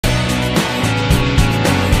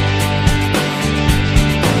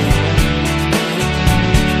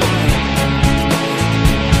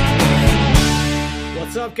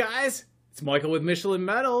up, guys? It's Michael with Michelin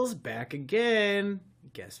Metals, back again.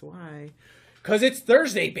 Guess why? Because it's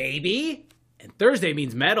Thursday, baby! And Thursday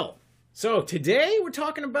means metal. So today we're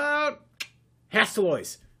talking about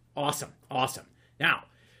Hastelloys. Awesome, awesome. Now,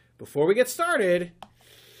 before we get started,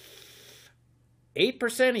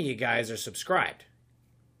 8% of you guys are subscribed.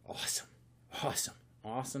 Awesome, awesome,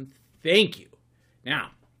 awesome. Thank you.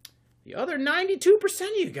 Now, the other 92%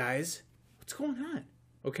 of you guys, what's going on?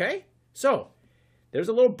 Okay? So, there's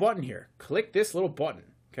a little button here. Click this little button,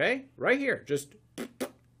 okay? Right here. Just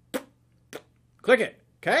click it,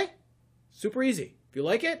 okay? Super easy. If you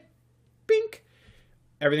like it, bink.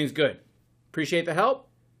 Everything's good. Appreciate the help.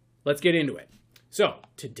 Let's get into it. So,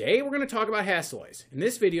 today we're going to talk about Hastelloys. And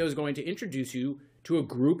this video is going to introduce you to a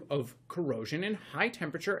group of corrosion and high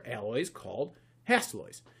temperature alloys called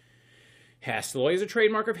Hastelloys. Hastelloy is a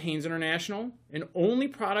trademark of Haynes International, and only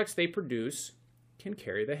products they produce can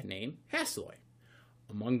carry the name Hastelloy.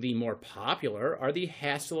 Among the more popular are the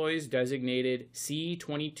Hastelloys designated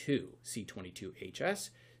C22, C22HS,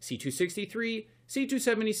 C263,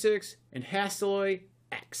 C276, and Hastelloy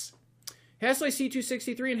X. Hastelloy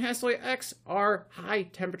C263 and Hastelloy X are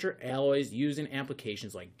high-temperature alloys used in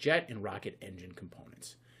applications like jet and rocket engine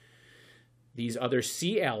components. These other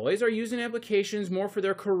C alloys are used in applications more for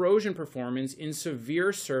their corrosion performance in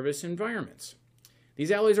severe service environments.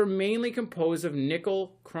 These alloys are mainly composed of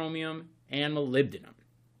nickel, chromium, and molybdenum.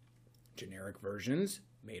 Generic versions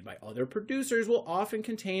made by other producers will often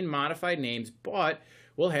contain modified names, but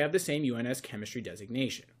will have the same UNS chemistry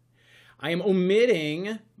designation. I am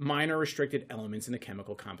omitting minor restricted elements in the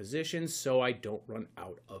chemical composition so I don't run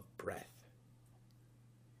out of breath.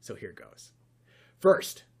 So here goes.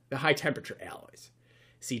 First, the high temperature alloys.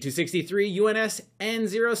 C263 UNS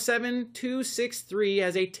N07263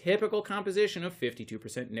 has a typical composition of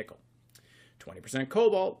 52% nickel, 20%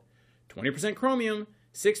 cobalt, 20% chromium,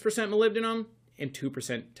 6% molybdenum, and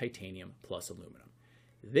 2% titanium plus aluminum.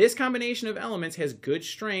 This combination of elements has good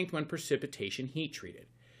strength when precipitation heat treated.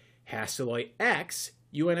 Hastelloy X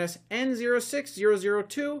UNS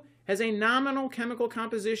N06002 has a nominal chemical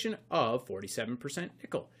composition of 47%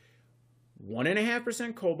 nickel,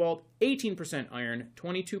 1.5% cobalt, 18% iron,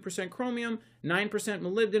 22% chromium, 9%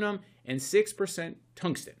 molybdenum, and 6%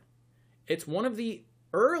 tungsten. It's one of the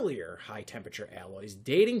earlier high-temperature alloys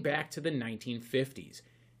dating back to the 1950s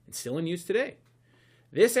and still in use today.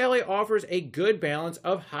 This alloy offers a good balance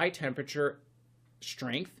of high-temperature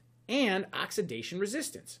strength and oxidation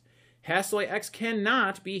resistance. Hastelloy X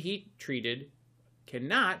cannot be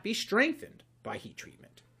strengthened by heat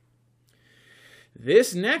treatment.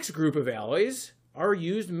 This next group of alloys are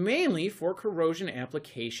used mainly for corrosion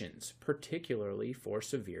applications, particularly for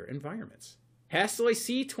severe environments. Hastelloy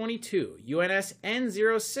C22 UNS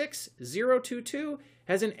N06022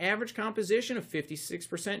 has an average composition of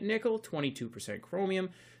 56% nickel, 22%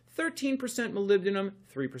 chromium, 13% molybdenum,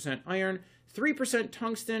 3% iron, 3%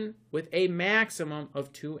 tungsten, with a maximum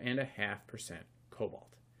of 2.5%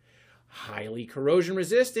 cobalt. Highly corrosion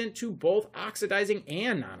resistant to both oxidizing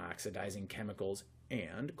and non-oxidizing chemicals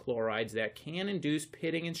and chlorides that can induce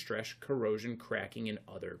pitting and stress corrosion cracking in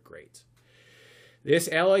other grades. This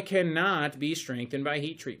alloy cannot be strengthened by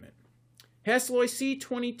heat treatment. Hastelloy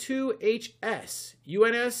C22HS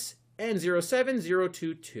UNS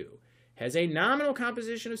N07022 has a nominal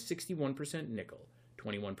composition of 61% nickel,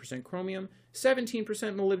 21% chromium, 17%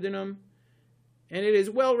 molybdenum, and it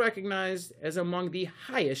is well recognized as among the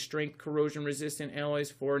highest strength corrosion-resistant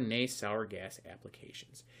alloys for NA-sour gas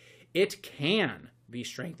applications. It can be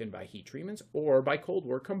strengthened by heat treatments or by cold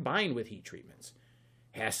work combined with heat treatments.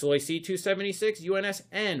 Hastelloy C276 UNS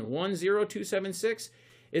N10276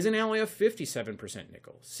 is an alloy of 57%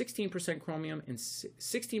 nickel, 16% chromium, and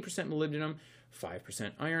 16% molybdenum,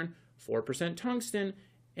 5% iron, 4% tungsten,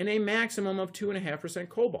 and a maximum of 2.5%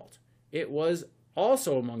 cobalt. It was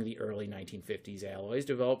also among the early 1950s alloys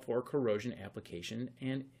developed for corrosion application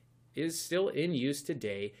and is still in use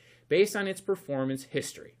today based on its performance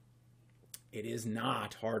history. It is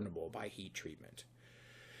not hardenable by heat treatment.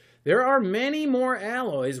 There are many more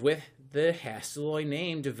alloys with the Hastelloy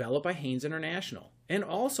name developed by Haynes International, and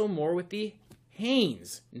also more with the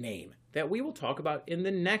Haynes name that we will talk about in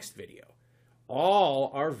the next video.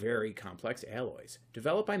 All are very complex alloys,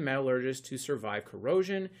 developed by metallurgists to survive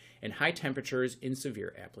corrosion and high temperatures in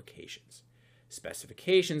severe applications.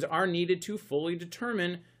 Specifications are needed to fully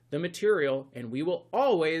determine the material, and we will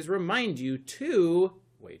always remind you to,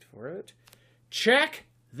 wait for it, check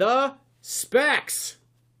the specs.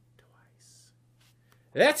 Twice.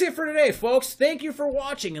 That's it for today, folks. Thank you for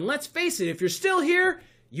watching, and let's face it, if you're still here,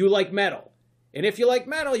 you like metal. And if you like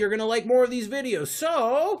metal, you're going to like more of these videos,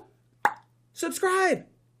 so subscribe.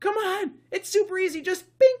 Come on, it's super easy. Just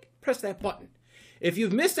bink, press that button. If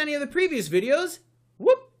you've missed any of the previous videos,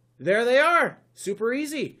 whoop, there they are. Super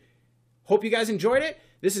easy. Hope you guys enjoyed it.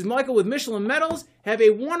 This is Michael with Michelin Metals. Have a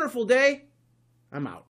wonderful day. I'm out.